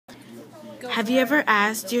Have you ever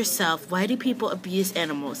asked yourself, why do people abuse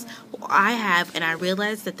animals? Well, I have, and I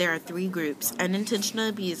realized that there are three groups: unintentional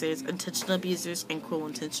abusers, and cruel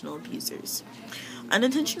intentional abusers.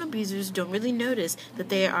 Unintentional abusers don't really notice that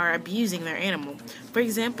they are abusing their animal. For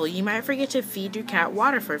example, you might forget to feed your cat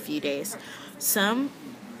water for a few days. Some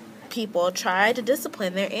people try to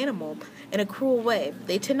discipline their animal in a cruel way.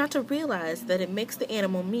 They tend not to realize that it makes the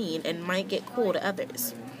animal mean and might get cruel to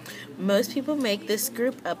others. Most people make this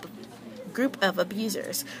group of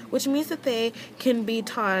abusers, which means that they can be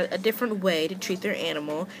taught a different way to treat their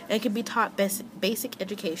animal and can be taught basic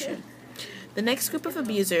education. The next group of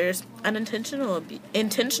abusers, intentional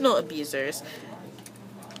abusers,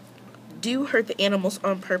 do hurt the animals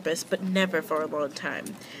on purpose, but never for a long time.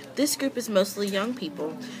 This group is mostly young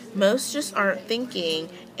people. Most just aren't thinking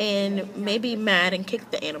and may be mad and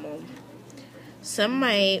kick the animal. Some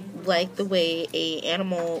might like the way an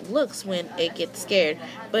animal looks when it gets scared,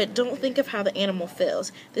 but don't think of how the animal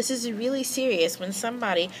feels. This is really serious when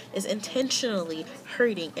somebody is intentionally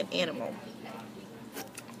hurting an animal.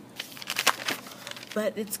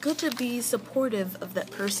 But it's good to be supportive of that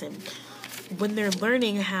person when they're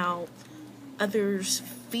learning how others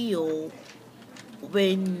feel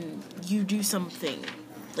when you do something,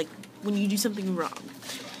 like when you do something wrong.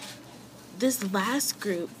 This last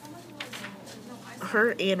group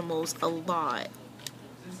hurt animals a lot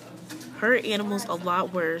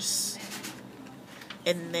worse,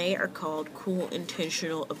 and they are called cruel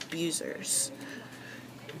intentional abusers.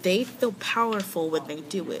 They feel powerful when they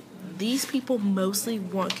do it. These people mostly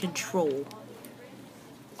want control.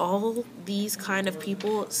 All these kind of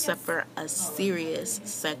people suffer a serious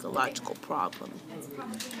psychological problem.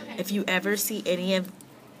 If you ever see any of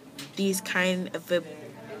these kind of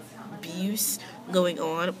abuse going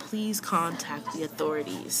on, please contact the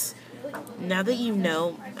authorities. Now that you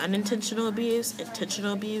know unintentional abuse,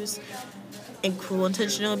 intentional abuse, and cruel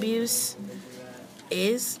intentional abuse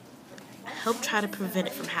is, help try to prevent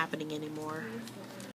it from happening anymore.